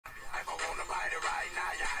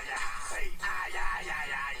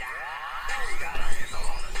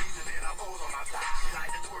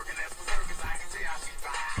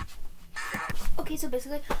Okay, so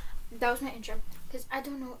basically, that was my intro, because I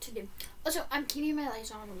don't know what to do. Also, I'm keeping my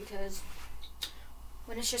lights on because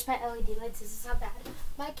when it's just my LED lights, this is how bad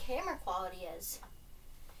my camera quality is.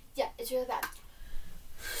 Yeah, it's really bad.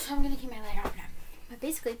 So I'm going to keep my light off now. But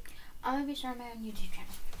basically, I'm going to be starting my own YouTube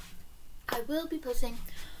channel. I will be posting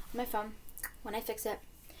on my phone when I fix it,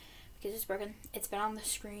 because it's broken. It's been on the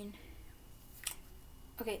screen.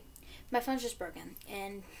 Okay, my phone's just broken,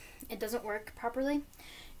 and it doesn't work properly.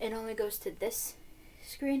 It only goes to this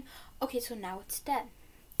screen. Okay, so now it's dead.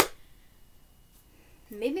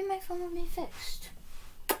 Maybe my phone will be fixed.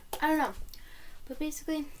 I don't know. But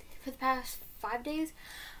basically, for the past 5 days,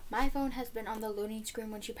 my phone has been on the loading screen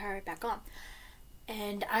once you power it back on.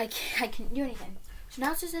 And I can't do anything. So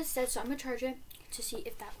now it says it's dead, so I'm going to charge it to see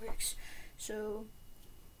if that works. So,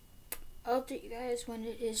 I'll update you guys when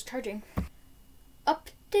it is charging.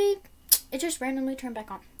 Update. It just randomly turned back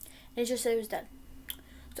on. And it just said it was dead.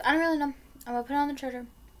 So I don't really know. I'm going to put it on the charger,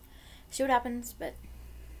 see what happens, but,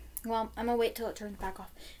 well, I'm going to wait till it turns back off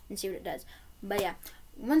and see what it does. But yeah,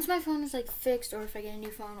 once my phone is, like, fixed, or if I get a new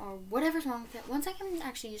phone, or whatever's wrong with it, once I can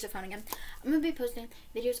actually use the phone again, I'm going to be posting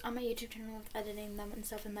videos on my YouTube channel with editing them and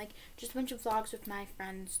stuff, and, like, just a bunch of vlogs with my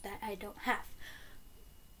friends that I don't have.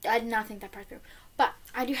 I did not think that part through. But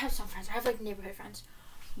I do have some friends. I have, like, neighborhood friends.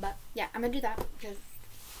 But, yeah, I'm going to do that because,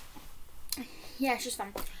 yeah, it's just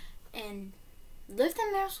fun. And live the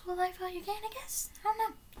middle school life while you can, I guess. I don't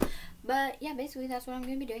know. But, yeah, basically, that's what I'm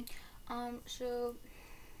going to be doing. So,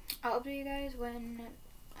 I'll update you guys when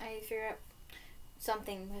I figure out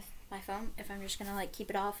something with my phone. If I'm just going to, like, keep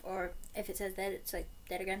it off, or if it says dead, it's, like,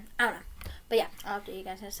 dead again. I don't know. But, yeah, I'll update you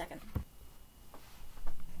guys in a second.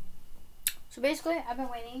 So, basically, I've been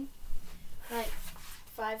waiting, like,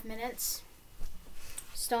 5 minutes.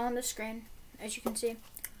 Still on the screen, as you can see.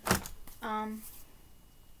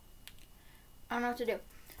 I don't know what to do,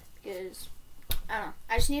 because, I don't know,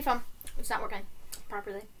 I just need a phone. It's not working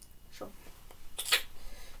properly, so,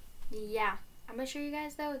 yeah. I'm going to show you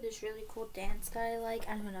guys, though, this really cool dance that I like.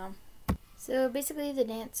 I don't know. So, basically, the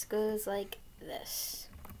dance goes like this.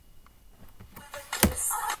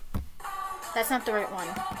 That's not the right one.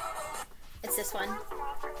 It's this one.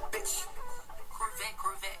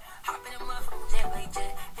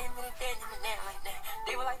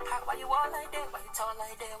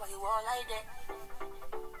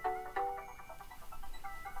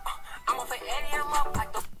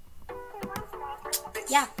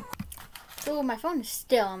 Yeah. So my phone is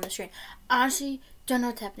still on the screen. Honestly, don't know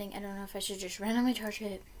what's happening. I don't know if I should just randomly charge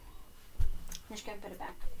it. I'm just gonna put it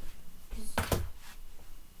back.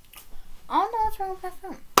 I don't know what's wrong with my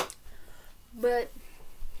phone. But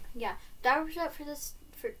yeah, that wraps up for this.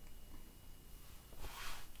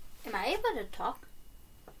 Am I able to talk?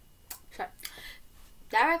 Sorry.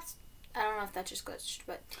 That wraps. I don't know if that just glitched,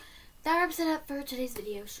 but that wraps it up for today's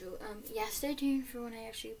video. So yeah, stay tuned for when I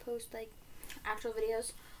actually post like actual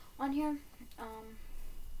videos on here.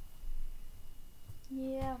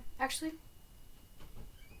 Yeah, actually,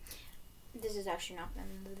 this is actually not the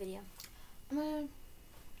end of the video. I'm gonna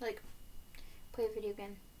like play a video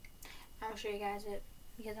game. I'm gonna show you guys it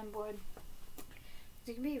because I'm bored.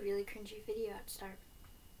 It's gonna be a really cringy video at the start,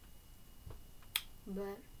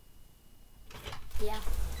 but yeah.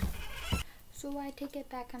 So I take it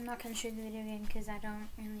back. I'm not gonna show you the video game because I don't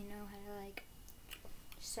really know how to like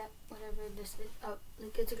set whatever this is up.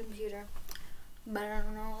 Like it's a computer, but I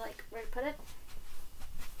don't know like where to put it.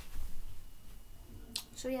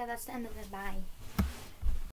 So yeah, that's the end of it. Bye.